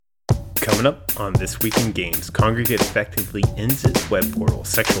Coming up on This Week in Games, Kongregate effectively ends its web portal,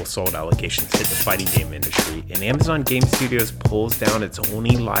 sexual assault allegations hit the fighting game industry, and Amazon Game Studios pulls down its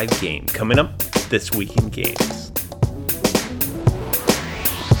only live game. Coming up This Week in Games.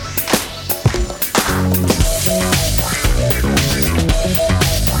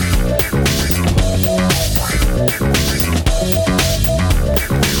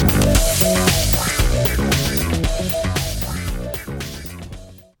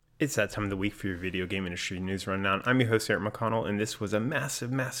 It's that time of the week for your video game industry news rundown. I'm your host, Eric McConnell, and this was a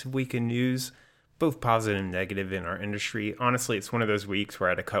massive week in news, both positive and negative in our industry. Honestly, it's one of those weeks where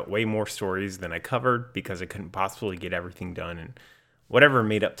I had to cut way more stories than I covered because I couldn't possibly get everything done in whatever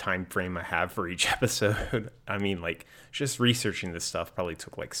made up time frame I have for each episode. I mean, just researching this stuff probably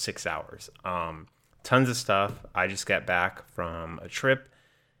took 6 hours. Tons of stuff. I just got back from a trip.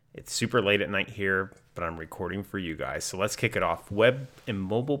 It's super late at night here, but I'm recording for you guys. So let's kick it off. Web and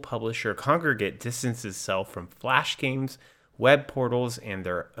mobile publisher Kongregate distances itself from Flash games, web portals, and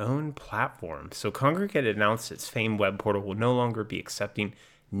their own platform. So Kongregate announced its famed web portal will no longer be accepting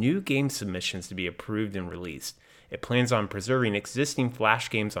new game submissions to be approved and released. It plans on preserving existing Flash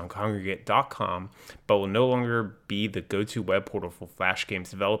games on Kongregate.com, but will no longer be the go-to web portal for Flash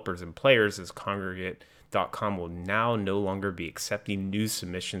games developers and players, as Kongregate.com will now no longer be accepting new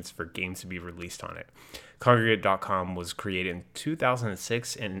submissions for games to be released on it. Kongregate.com was created in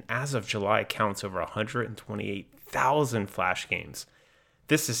 2006 and as of July counts over 128,000 Flash games.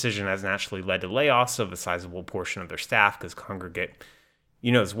 This decision has naturally led to layoffs of a sizable portion of their staff because Kongregate,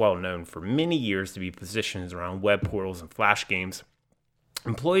 is well known for many years to be positioned around web portals and Flash games.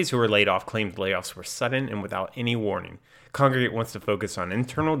 Employees who were laid off claimed layoffs were sudden and without any warning. Kongregate wants to focus on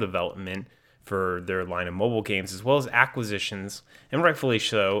internal development for their line of mobile games, as well as acquisitions, and rightfully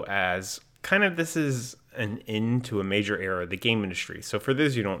so, as this is an end to a major era of the game industry. So for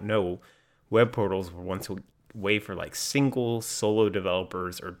those who don't know, web portals were once a way for single solo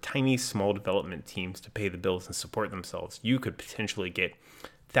developers or tiny small development teams to pay the bills and support themselves. You could potentially get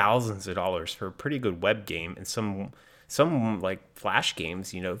thousands of dollars for a pretty good web game, and some Flash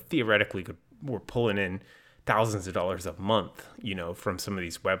games, theoretically were pulling in thousands of dollars a month, from some of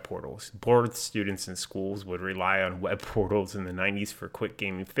these web portals. Bored students in schools would rely on web portals in the 90s for quick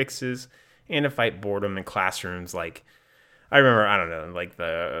gaming fixes and to fight boredom in classrooms. I remember,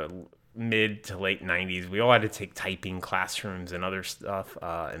 the mid to late 90s, we all had to take typing classrooms and other stuff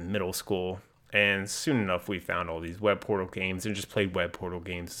in middle school. And soon enough, we found all these web portal games and just played web portal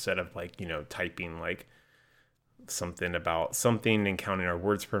games instead of typing something about something and counting our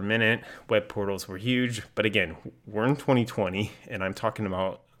words per minute. Web portals were huge, but again, we're in 2020 and I'm talking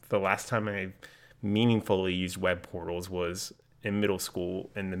about the last time I meaningfully used web portals was in middle school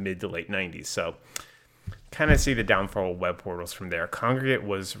in the mid to late 90s. So kind of see the downfall of web portals from there. Kongregate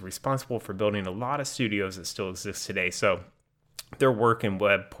was responsible for building a lot of studios that still exist today. So their work in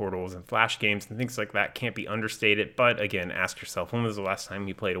web portals and Flash games and things like that can't be understated. But again, ask yourself, when was the last time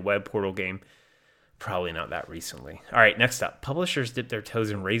you played a web portal game? Probably not that recently. All right, next up. Publishers dip their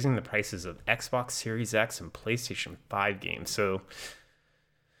toes in raising the prices of Xbox Series X and PlayStation 5 games. So,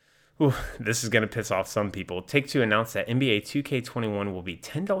 this is going to piss off some people. Take-Two announced that NBA 2K21 will be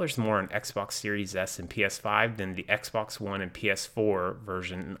 $10 more on Xbox Series S and PS5 than the Xbox One and PS4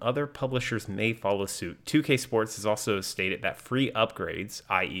 version, and other publishers may follow suit. 2K Sports has also stated that free upgrades,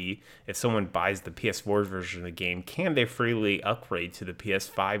 i.e., if someone buys the PS4 version of the game, can they freely upgrade to the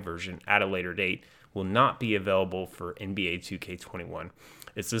PS5 version at a later date, will not be available for NBA 2K21.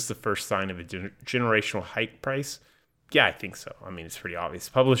 Is this the first sign of a generational hike price? Yeah, I think so. It's pretty obvious.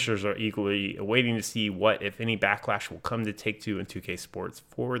 Publishers are eagerly awaiting to see what, if any, backlash will come to Take-Two and 2K Sports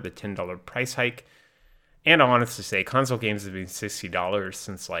for the $10 price hike. And I'll honestly say, console games have been $60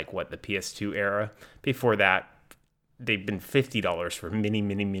 since, the PS2 era. Before that, they've been $50 for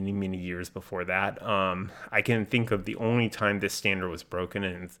many years before that. I can think of the only time this standard was broken,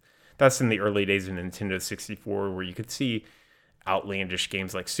 and that's in the early days of Nintendo 64, where you could see outlandish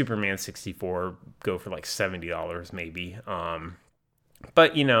games like Superman 64 go for $70 maybe.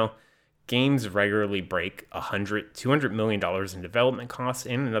 But games regularly break $200 million in development costs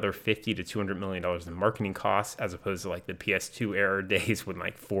and another $50 to $200 million in marketing costs, as opposed to the PS2 era days when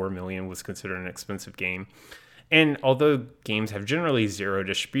 $4 million was considered an expensive game. And although games have generally zero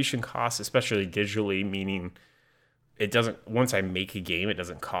distribution costs, especially digitally, meaning once I make a game, it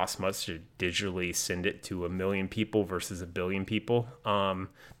doesn't cost much to digitally send it to 1 million people versus 1 billion people.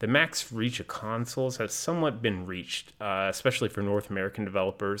 The max reach of consoles has somewhat been reached, especially for North American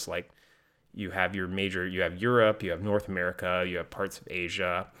developers. You have Europe, you have North America, you have parts of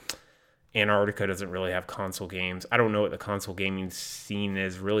Asia. Antarctica doesn't really have console games. I don't know what the console gaming scene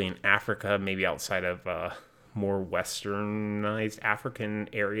is really in Africa, maybe outside of more westernized African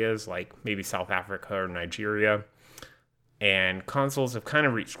areas, like maybe South Africa or Nigeria. And consoles have kind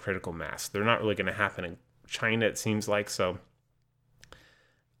of reached critical mass. They're not really going to happen in China, it seems like. So,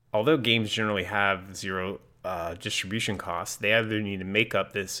 although games generally have zero distribution costs, they either need to make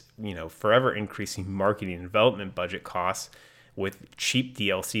up this, forever increasing marketing and development budget costs with cheap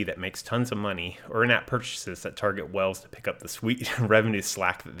DLC that makes tons of money, or in-app purchases that target whales to pick up the sweet revenue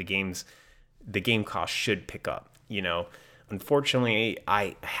slack that the game cost should pick up. Unfortunately,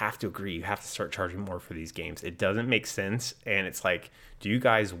 I have to agree. You have to start charging more for these games. It doesn't make sense. And it's like, do you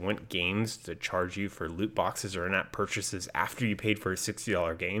guys want games to charge you for loot boxes or in-app purchases after you paid for a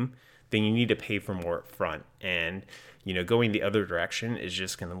 $60 game? Then you need to pay for more up front. And, going the other direction is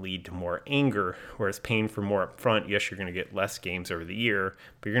just going to lead to more anger. Whereas paying for more up front, yes, you're going to get less games over the year,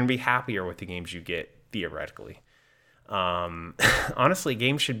 but you're going to be happier with the games you get theoretically. Honestly,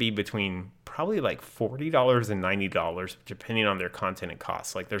 games should be between probably like $40 and $90, depending on their content and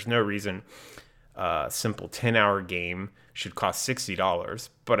costs. Like, there's no reason a simple 10-hour game should cost $60,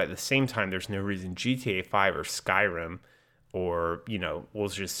 but at the same time, there's no reason GTA 5 or Skyrim, or, we'll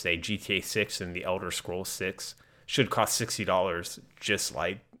just say GTA 6 and The Elder Scrolls 6 should cost $60, just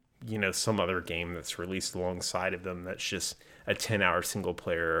like, some other game that's released alongside of them that's just a 10-hour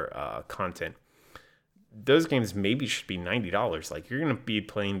single-player content. Those games maybe should be $90. Like, you're going to be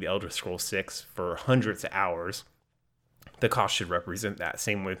playing The Elder Scrolls 6 for hundreds of hours. The cost should represent that.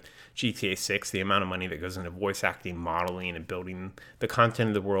 Same with GTA 6, the amount of money that goes into voice acting, modeling, and building the content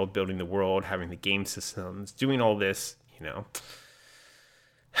of the world, building the world, having the game systems, doing all this,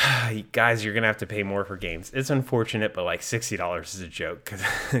 guys, you're going to have to pay more for games. It's unfortunate, but like $60 is a joke, cause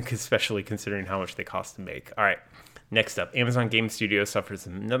especially considering how much they cost to make. All right. Next up, Amazon Game Studios suffers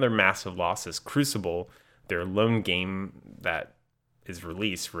another massive loss as Crucible, their lone game that is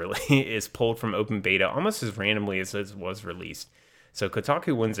released, really, is pulled from open beta almost as randomly as it was released. So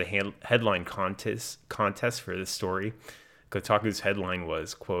Kotaku wins a headline contest for this story. Kotaku's headline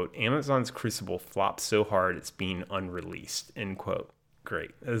was, quote, "Amazon's Crucible flopped so hard it's being unreleased," end quote.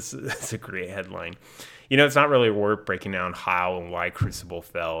 Great. That's a great headline. It's not really worth breaking down how and why Crucible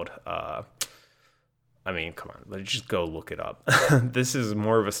failed. Come on, let's just go look it up. This is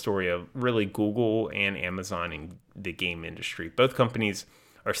more of a story of really Google and Amazon in the game industry. Both companies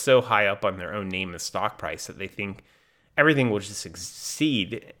are so high up on their own name and stock price that they think everything will just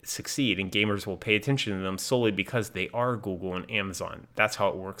succeed, and gamers will pay attention to them solely because they are Google and Amazon. That's how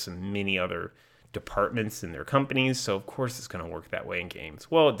it works in many other departments in their companies, so of course it's going to work that way in games.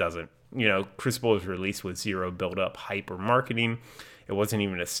 Well, it doesn't. Crucible was released with zero build-up, hype, or marketing. It wasn't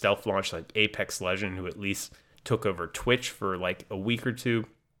even a stealth launch like Apex Legends, who at least took over Twitch for like a week or two.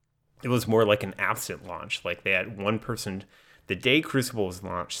 It was more like an absent launch. Like, they had one person. The day Crucible was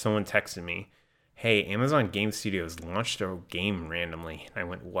launched, someone texted me, "Hey, Amazon Game Studios launched a game randomly." And I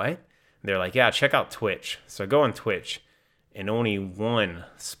went, "What?" They're like, "Yeah, check out Twitch." So I go on Twitch, and only one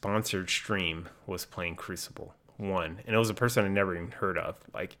sponsored stream was playing Crucible. One. And it was a person I never even heard of.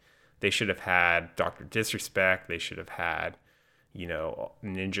 Like, they should have had Dr. Disrespect. They should have had,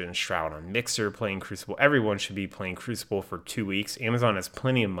 Ninja and Shroud on Mixer playing Crucible. Everyone should be playing Crucible for 2 weeks. Amazon has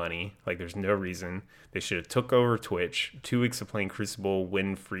plenty of money. Like, there's no reason. They should have took over Twitch. 2 weeks of playing Crucible,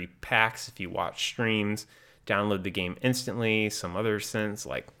 win free packs if you watch streams, download the game instantly, some other sense.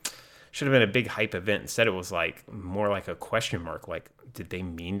 Like, should have been a big hype event. Instead, it was like more like a question mark. Like, did they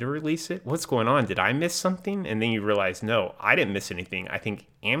mean to release it? What's going on? Did I miss something? And then you realize, no, I didn't miss anything. I think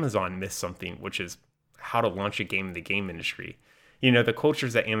Amazon missed something, which is how to launch a game in the game industry. The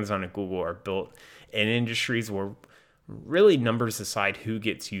cultures that Amazon and Google are built in industries where really numbers decide who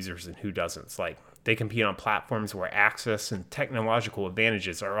gets users and who doesn't. It's like they compete on platforms where access and technological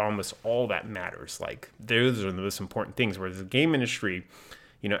advantages are almost all that matters. Like, those are the most important things. Whereas the game industry,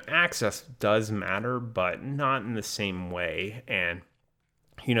 access does matter, but not in the same way. And,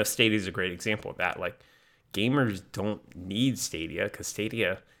 Stadia is a great example of that. Like, gamers don't need Stadia because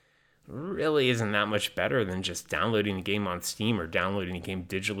Stadia really isn't that much better than just downloading a game on Steam or downloading a game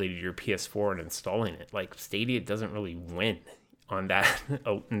digitally to your PS4 and installing it. Like, Stadia doesn't really win on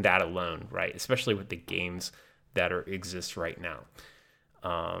that alone, right? Especially with the games that exist right now.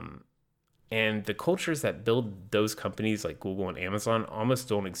 And the cultures that build those companies like Google and Amazon almost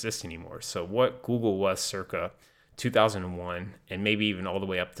don't exist anymore. So what Google was circa 2001 and maybe even all the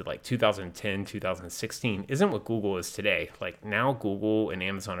way up to like 2010, 2016 isn't what Google is today. Like, now Google and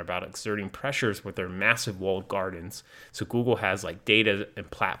Amazon are about exerting pressures with their massive walled gardens. So Google has like data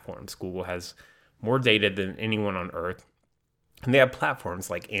and platforms. Google has more data than anyone on earth. And they have platforms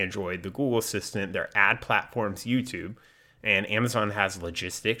like Android, the Google Assistant, their ad platforms, YouTube, and Amazon has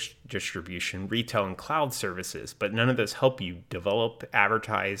logistics, distribution, retail, and cloud services, but none of those help you develop,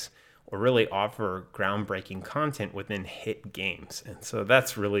 advertise, or really offer groundbreaking content within hit games. And so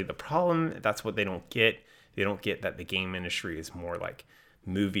that's really the problem. That's what they don't get. They don't get that the game industry is more like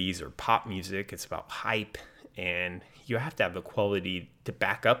movies or pop music. It's about hype, and you have to have the quality to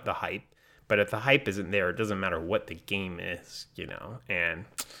back up the hype. But if the hype isn't there, it doesn't matter what the game is, And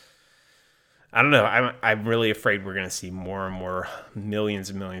I don't know. I'm really afraid we're going to see more and more millions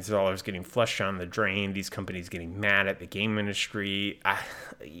and millions of dollars getting flushed down the drain. These companies getting mad at the game industry.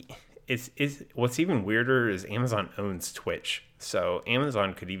 It's what's even weirder is Amazon owns Twitch, so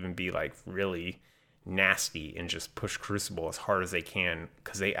Amazon could even be like really nasty and just push Crucible as hard as they can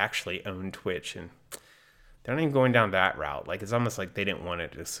because they actually own Twitch, and they're not even going down that route. Like, it's almost like they didn't want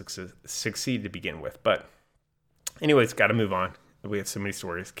it to succeed to begin with. But anyways, got to move on. We have so many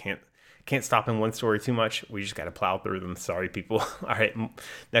stories. Can't stop in one story too much. We just got to plow through them. Sorry, people. All right.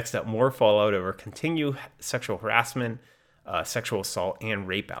 Next up, more fallout over continued sexual harassment, sexual assault, and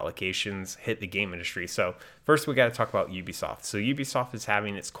rape allegations hit the game industry. So first, we got to talk about Ubisoft. So Ubisoft is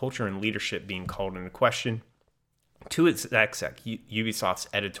having its culture and leadership being called into question. Two execs at Ubisoft's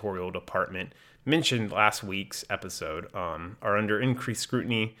editorial department mentioned last week's episode are under increased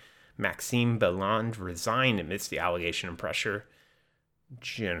scrutiny. Maxime Belland resigned amidst the allegation and pressure.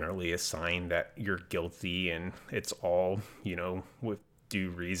 Generally a sign that you're guilty, and it's all, with due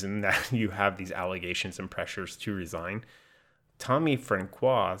reason that you have these allegations and pressures to resign. Tommy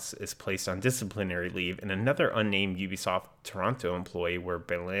Francois is placed on disciplinary leave, and another unnamed Ubisoft Toronto employee, where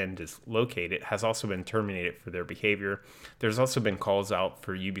Belland is located, has also been terminated for their behavior. There's also been calls out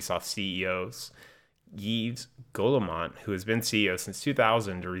for Ubisoft CEOs Yves Guillemot, who has been CEO since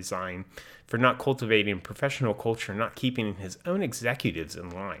 2000, to resign for not cultivating professional culture, not keeping his own executives in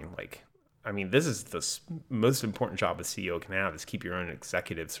line. Like, I mean, this is the most important job a CEO can have, is keep your own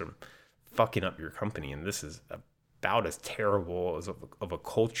executives from fucking up your company. And this is about as terrible as of a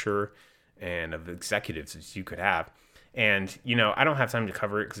culture and of executives as you could have. And, I don't have time to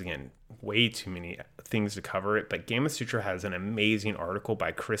cover it because, again, way too many things to cover it. But Gamasutra has an amazing article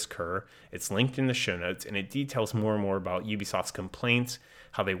by Chris Kerr. It's linked in the show notes, and it details more and more about Ubisoft's complaints,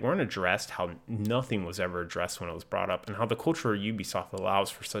 how they weren't addressed, how nothing was ever addressed when it was brought up, and how the culture of Ubisoft allows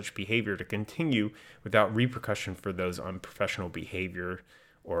for such behavior to continue without repercussion for those unprofessional behavior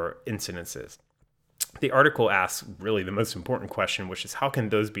or incidences. The article asks really the most important question, which is how can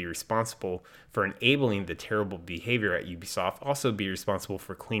those be responsible for enabling the terrible behavior at Ubisoft also be responsible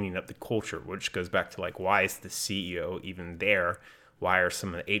for cleaning up the culture, which goes back to, like, why is the CEO even there? Why are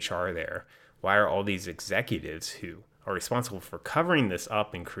some of the HR there? Why are all these executives who are responsible for covering this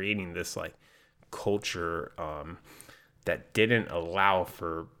up and creating this, like, culture that didn't allow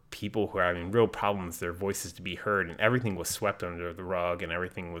for people who are having real problems, their voices to be heard, and everything was swept under the rug, and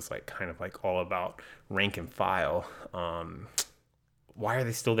everything was like kind of like all about rank and file. Why are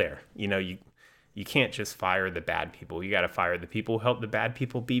they still there? You can't just fire the bad people. You got to fire the people who help the bad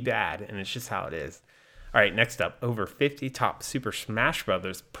people be bad, and it's just how it is. All right, next up, over 50 top Super Smash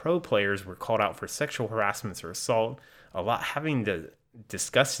Bros. Pro players were called out for sexual harassment or assault, a lot having to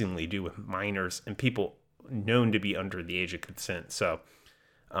disgustingly do with minors and people known to be under the age of consent. So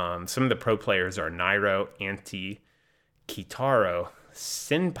some of the pro players are Nairo, Anti, Kitaro,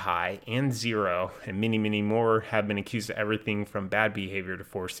 Senpai, and Zero, and many, many more have been accused of everything from bad behavior to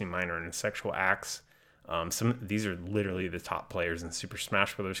forcing minor into sexual acts. These are literally the top players in the Super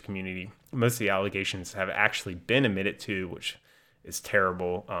Smash Bros. Community. Most of the allegations have actually been admitted to, which is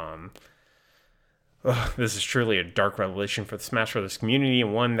terrible. This is truly a dark revelation for the Smash Bros. Community,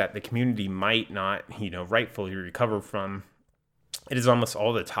 and one that the community might not, rightfully recover from. It is almost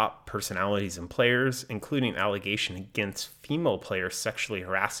all the top personalities and players, including allegation against female players sexually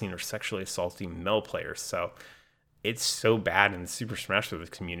harassing or sexually assaulting male players. So it's so bad in the Super Smash Bros.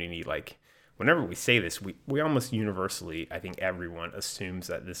 Community. Like, whenever we say this, we almost universally, I think everyone assumes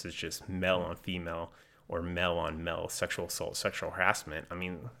that this is just male on female or male on male sexual assault, sexual harassment. I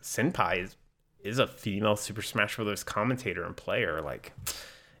mean, Senpai is a female Super Smash Bros. Commentator and player. Like,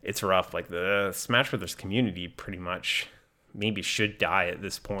 it's rough. Like, the Smash Bros. Community pretty much maybe should die at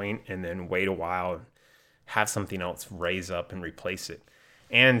this point and then wait a while and have something else raise up and replace it.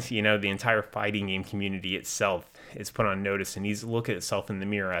 And, the entire fighting game community itself is put on notice and needs to look at itself in the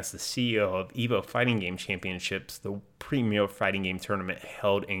mirror as the CEO of EVO Fighting Game Championships, the premier fighting game tournament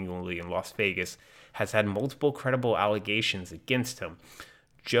held annually in Las Vegas, has had multiple credible allegations against him.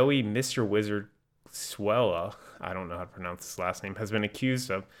 Joey Mr. Wizard Valenzuela, I don't know how to pronounce his last name, has been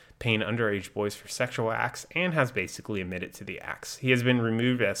accused of paying underage boys for sexual acts and has basically admitted to the acts. He has been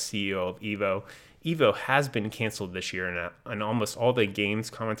removed as CEO of Evo. Evo has been canceled this year, and almost all the games,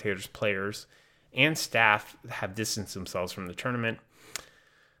 commentators, players, and staff have distanced themselves from the tournament.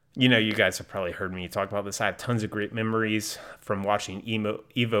 You know, you guys have probably heard me talk about this. I have tons of great memories from watching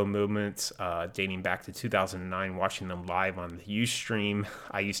Evo movements dating back to 2009, watching them live on the Ustream.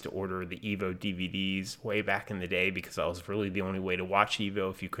 I used to order the Evo DVDs way back in the day because that was really the only way to watch Evo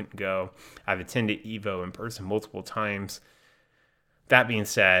if you couldn't go. I've attended Evo in person multiple times. That being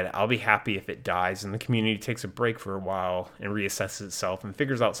said, I'll be happy if it dies and the community takes a break for a while and reassesses itself and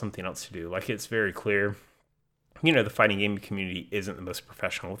figures out something else to do. Like, it's very clear, you know, the fighting game community isn't the most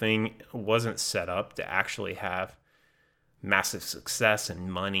professional thing. It wasn't set up to actually have massive success and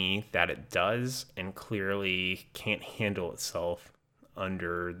money that it does, and clearly can't handle itself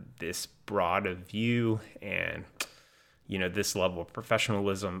under this broad of view and, you know, this level of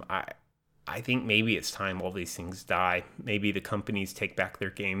professionalism. I think maybe it's time all these things die. Maybe the companies take back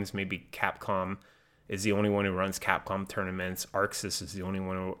their games. Maybe Capcom is the only one who runs Capcom tournaments. ArcSys is the only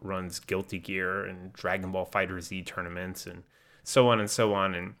one who runs Guilty Gear and Dragon Ball FighterZ tournaments, and so on and so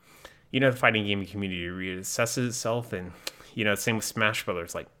on. And, you know, the fighting game community reassesses itself. And, you know, same with Smash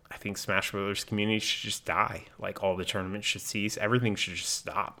Brothers. Like, I think Smash Brothers community should just die. Like, all the tournaments should cease. Everything should just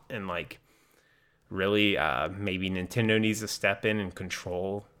stop. And, like, really, maybe Nintendo needs to step in and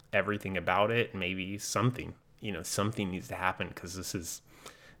control everything about it. Maybe something needs to happen, because this is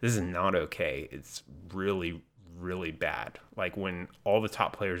not okay. It's really, really bad. Like, when all the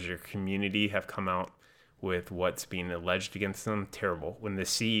top players of your community have come out with what's being alleged against them, terrible. When the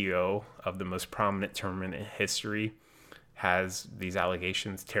CEO of the most prominent tournament in history has these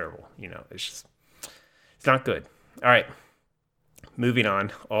allegations, terrible. You know, it's not good. All right, moving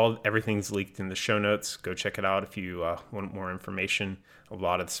on. Everything's leaked in the show notes. Go check it out if you want more information. A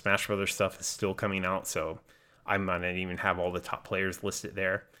lot of the Smash Brothers stuff is still coming out, so I might not even have all the top players listed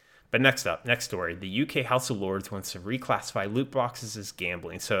there. But next story. The UK House of Lords wants to reclassify loot boxes as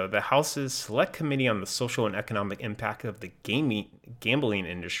gambling. So the House's Select Committee on the Social and Economic Impact of the Gambling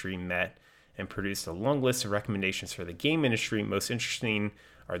Industry met and produced a long list of recommendations for the game industry. Most interesting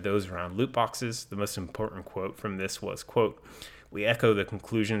are those around loot boxes. The most important quote from this was, quote, "We echo the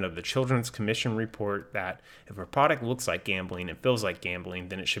conclusion of the Children's Commission report that if a product looks like gambling and feels like gambling,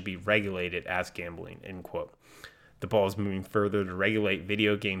 then it should be regulated as gambling," end quote. The ball is moving further to regulate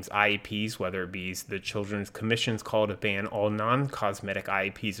video games IEPs, whether it be the Children's Commission's call to ban all non-cosmetic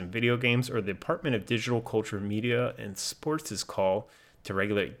IEPs in video games, or the Department of Digital Culture, Media, and Sports' call to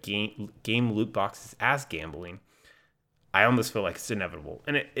regulate game loot boxes as gambling. I almost feel like it's inevitable.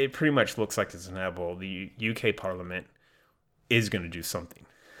 And it pretty much looks like it's inevitable. The UK Parliament is going to do something.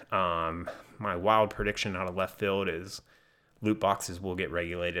 My wild prediction out of left field is loot boxes will get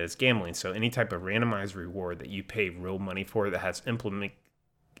regulated as gambling. So any type of randomized reward that you pay real money for that has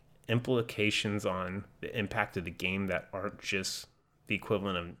implications on the impact of the game that aren't just the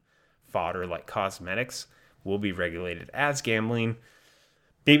equivalent of fodder like cosmetics will be regulated as gambling.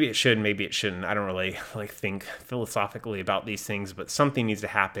 Maybe it should, maybe it shouldn't. I don't really think philosophically about these things, but something needs to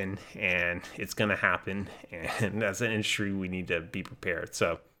happen, and it's going to happen. And as an industry, we need to be prepared.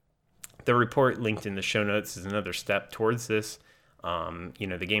 So the report linked in the show notes is another step towards this.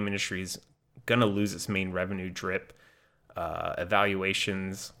 The game industry is going to lose its main revenue drip.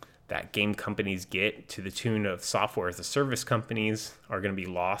 Evaluations that game companies get to the tune of software as a service companies are going to be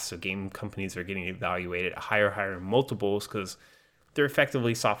lost. So game companies are getting evaluated at higher multiples because they're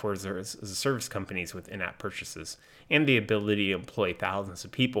effectively software as a service companies with in-app purchases. And the ability to employ thousands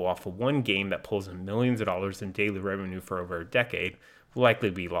of people off of one game that pulls in millions of dollars in daily revenue for over a decade will likely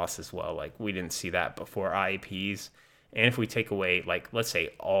be lost as well. Like, we didn't see that before IPs. And if we take away, like, let's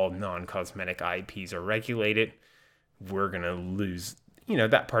say all non-cosmetic IPs are regulated, we're going to lose,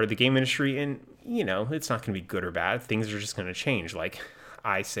 that part of the game industry. And, it's not going to be good or bad. Things are just going to change. Like,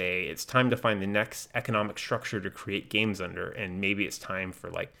 I say it's time to find the next economic structure to create games under. And maybe it's time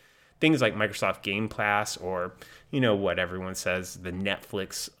for, like, things like Microsoft Game Pass, or, what everyone says, the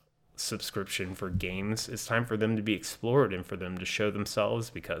Netflix subscription for games. It's time for them to be explored and for them to show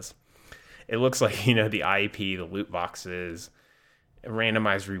themselves, because it looks like, the IEP, the loot boxes,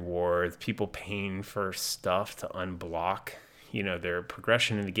 randomized rewards, people paying for stuff to unblock, their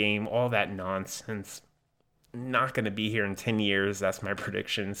progression in the game, all that nonsense, not going to be here in 10 years. That's my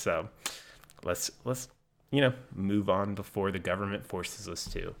prediction. So let's move on before the government forces us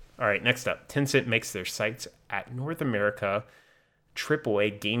to. All right, next up, Tencent makes their sights at North America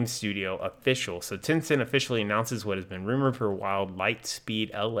AAA game studio official. So Tencent officially announces what has been rumored for a while.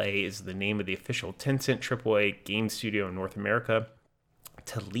 Lightspeed LA is the name of the official Tencent AAA game studio in North America.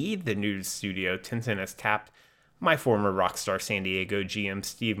 To lead the new studio, Tencent has tapped my former Rockstar San Diego GM,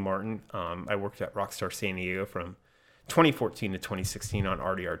 Steve Martin. I worked at Rockstar San Diego from 2014 to 2016 on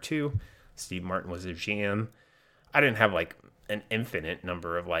RDR2. Steve Martin was a GM. I didn't have like an infinite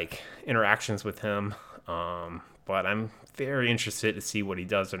number of like interactions with him, but I'm very interested to see what he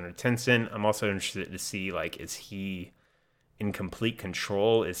does under Tencent. I'm also interested to see, like, is he in complete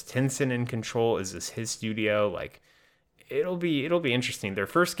control? Is Tencent in control? Is this his studio? Like, it'll be interesting. Their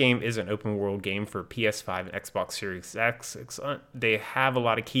first game is an open world game for PS5 and Xbox Series X. They have a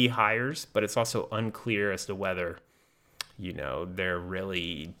lot of key hires, but it's also unclear as to whether, you know, they're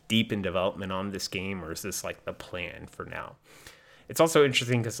really deep in development on this game, or is this like the plan for now? It's also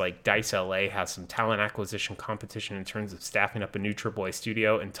interesting because like DICE LA has some talent acquisition competition in terms of staffing up a new AAA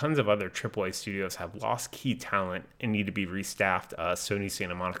studio, and tons of other AAA studios have lost key talent and need to be restaffed. Sony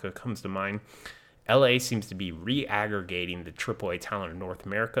Santa Monica comes to mind. LA seems to be re-aggregating the AAA talent in North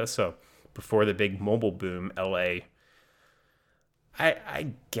America. So before the big mobile boom, LA,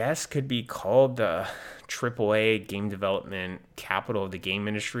 I guess, could be called the AAA game development capital of the game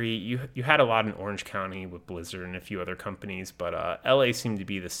industry. You had a lot in Orange County with Blizzard and a few other companies, but LA seemed to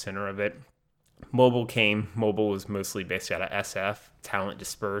be the center of it. Mobile came. Mobile was mostly based out of SF. Talent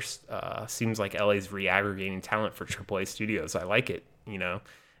dispersed. Seems like LA's re-aggregating talent for AAA studios. I like it. You know,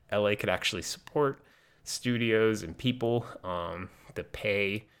 LA could actually support studios and people. The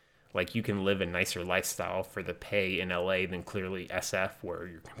pay, like, you can live a nicer lifestyle for the pay in LA than clearly SF, where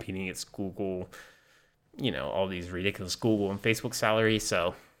you're competing against Google, you know, all these ridiculous Google and Facebook salaries.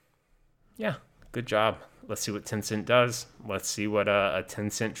 So yeah, good job. Let's see what Tencent does. Let's see what a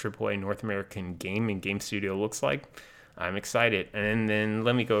Tencent AAA North American game and game studio looks like. I'm excited. And then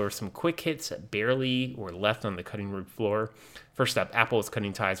let me go over some quick hits that barely were left on the cutting room floor. First up, Apple is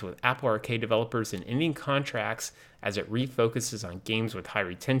cutting ties with Apple Arcade developers and ending contracts as it refocuses on games with high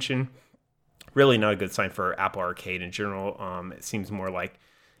retention. Really not a good sign for Apple Arcade in general. It seems more like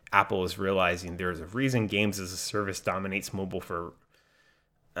Apple is realizing there's a reason games as a service dominates mobile for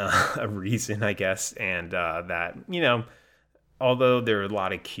a reason, I guess. And that, you know, although there are a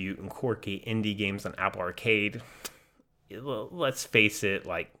lot of cute and quirky indie games on Apple Arcade, let's face it,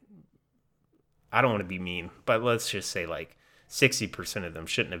 like, I don't want to be mean, but let's just say like 60% of them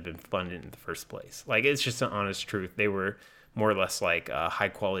shouldn't have been funded in the first place. Like, it's just an honest truth. They were more or less like high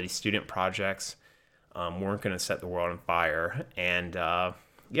quality student projects, weren't going to set the world on fire. And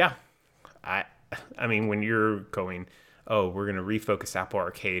yeah, I mean, when you're going, oh, we're going to refocus Apple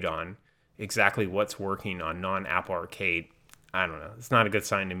Arcade on exactly what's working on non-Apple Arcade, I don't know. It's not a good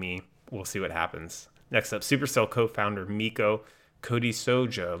sign to me. We'll see what happens. Next up, Supercell co-founder Miko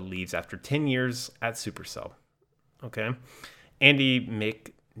Kodisoja leaves after 10 years at Supercell. Okay. Andy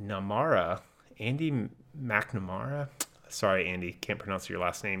McNamara, sorry, Andy, can't pronounce your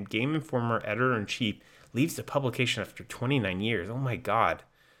last name, Game Informer editor-in-chief, leaves the publication after 29 years. Oh my God.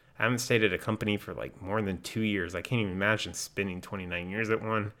 I haven't stayed at a company for like more than 2 years. I can't even imagine spending 29 years at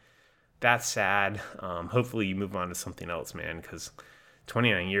one. That's sad. Hopefully you move on to something else, man, because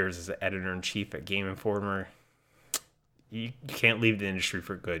 29 years as an editor-in-chief at Game Informer, you can't leave the industry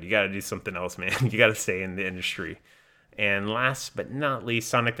for good. You got to do something else, man. You got to stay in the industry. And last but not least,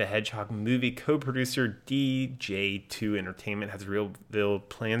 Sonic the Hedgehog movie co-producer DJ2 Entertainment has revealed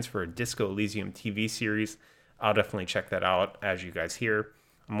plans for a Disco Elysium TV series. I'll definitely check that out, as you guys hear.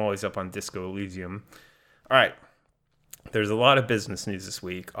 I'm always up on Disco Elysium. All right. There's a lot of business news this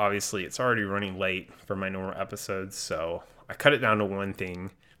week. Obviously, it's already running late for my normal episodes, so I cut it down to one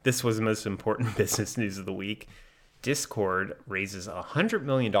thing. This was the most important business news of the week. Discord raises $100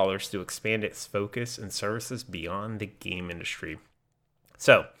 million to expand its focus and services beyond the game industry.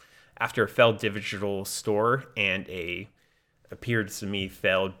 So, after a failed digital store and appeared to me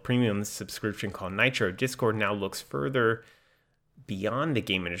failed premium subscription called Nitro, Discord now looks further beyond the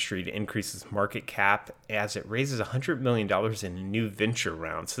game industry to increase its market cap as it raises $100 million in a new venture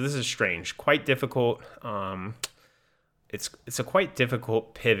round. So this is strange, quite difficult. It's a quite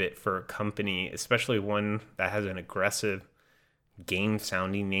difficult pivot for a company, especially one that has an aggressive game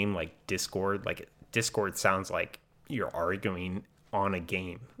sounding name like Discord. Like, Discord sounds like you're arguing on a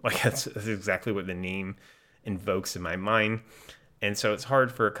game. Like, that's exactly what the name invokes in my mind. And so it's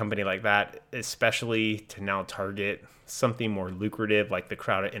hard for a company like that, especially to now target something more lucrative like the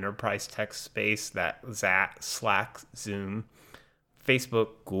crowded enterprise tech space that Slack, Zoom, Facebook,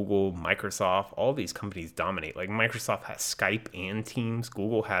 Google, Microsoft, all these companies dominate. Like, Microsoft has Skype and Teams.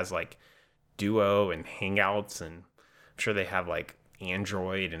 Google has like Duo and Hangouts, and I'm sure they have like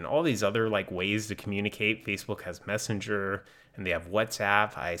Android and all these other like ways to communicate. Facebook has Messenger and they have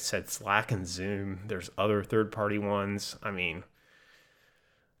WhatsApp. I said Slack and Zoom. There's other third-party ones. I mean,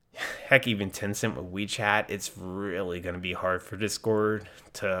 heck, even Tencent with WeChat. It's really going to be hard for Discord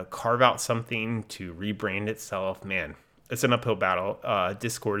to carve out something to rebrand itself. Man, it's an uphill battle.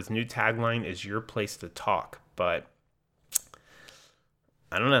 Discord's new tagline is "Your place to talk," but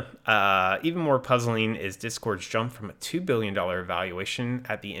I don't know. Even more puzzling is Discord's jump from a $2 billion valuation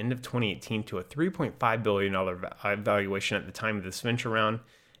at the end of 2018 to a $3.5 billion valuation at the time of this venture round.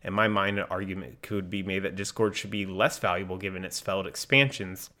 In my mind, an argument could be made that Discord should be less valuable given its failed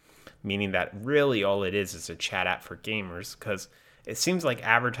expansions, meaning that really all it is a chat app for gamers, because it seems like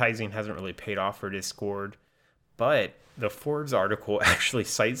advertising hasn't really paid off for Discord. But the Forbes article actually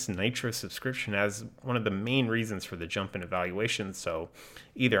cites Nitro subscription as one of the main reasons for the jump in evaluation. So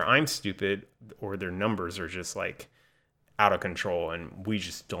either I'm stupid or their numbers are just like out of control and we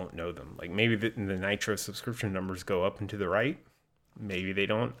just don't know them. Like maybe the Nitro subscription numbers go up and to the right. Maybe they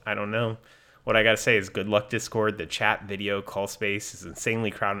don't. I don't know. What I got to say is good luck, Discord. The chat video call space is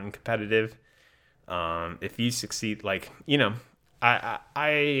insanely crowded and competitive. If you succeed, like, you know,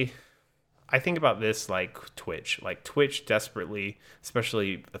 I think about this like Twitch. Like Twitch desperately,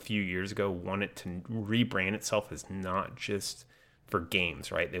 especially a few years ago, wanted to rebrand itself as not just for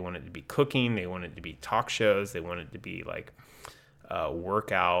games, right? They wanted to be cooking. They wanted to be talk shows. They wanted to be like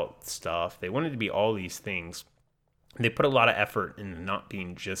workout stuff. They wanted to be all these things. They put a lot of effort in not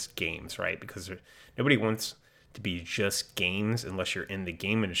being just games, right? Because nobody wants to be just games unless you're in the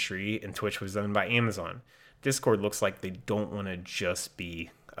game industry, and Twitch was done by Amazon. Discord looks like they don't want to just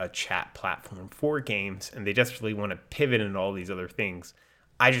be a chat platform for games, and they desperately want to pivot into all these other things.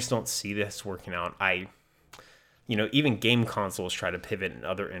 I just don't see this working out. Even game consoles try to pivot in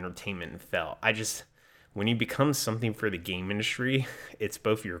other entertainment and fail. When you become something for the game industry, it's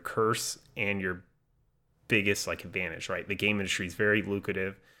both your curse and your biggest like advantage, right? The game industry is very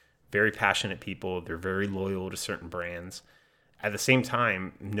lucrative, very passionate people. They're very loyal to certain brands. At the same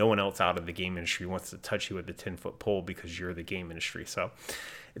time, no one else out of the game industry wants to touch you with a 10-foot pole because you're the game industry. So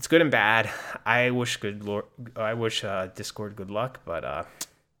it's good and bad. I wish Discord good luck, but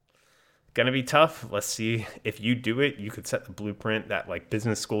gonna be tough. Let's see. If you do it, you could set the blueprint that like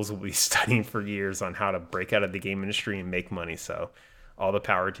business schools will be studying for years on how to break out of the game industry and make money. So all the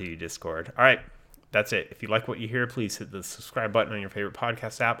power to you, Discord. All right. That's it. If you like what you hear, please hit the subscribe button on your favorite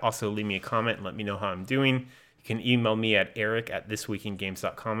podcast app. Also, leave me a comment and let me know how I'm doing. You can email me at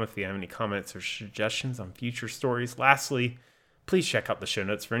eric@thisweekingames.com if you have any comments or suggestions on future stories. Lastly, please check out the show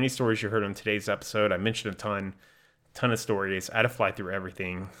notes for any stories you heard on today's episode. I mentioned a ton of stories. I had to fly through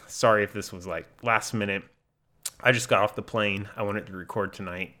everything. Sorry if this was like last minute. I just got off the plane. I wanted to record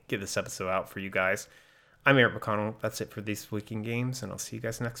tonight, get this episode out for you guys. I'm Eric McConnell. That's it for This Week in Games, and I'll see you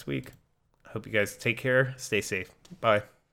guys next week. Hope you guys take care. Stay safe. Bye.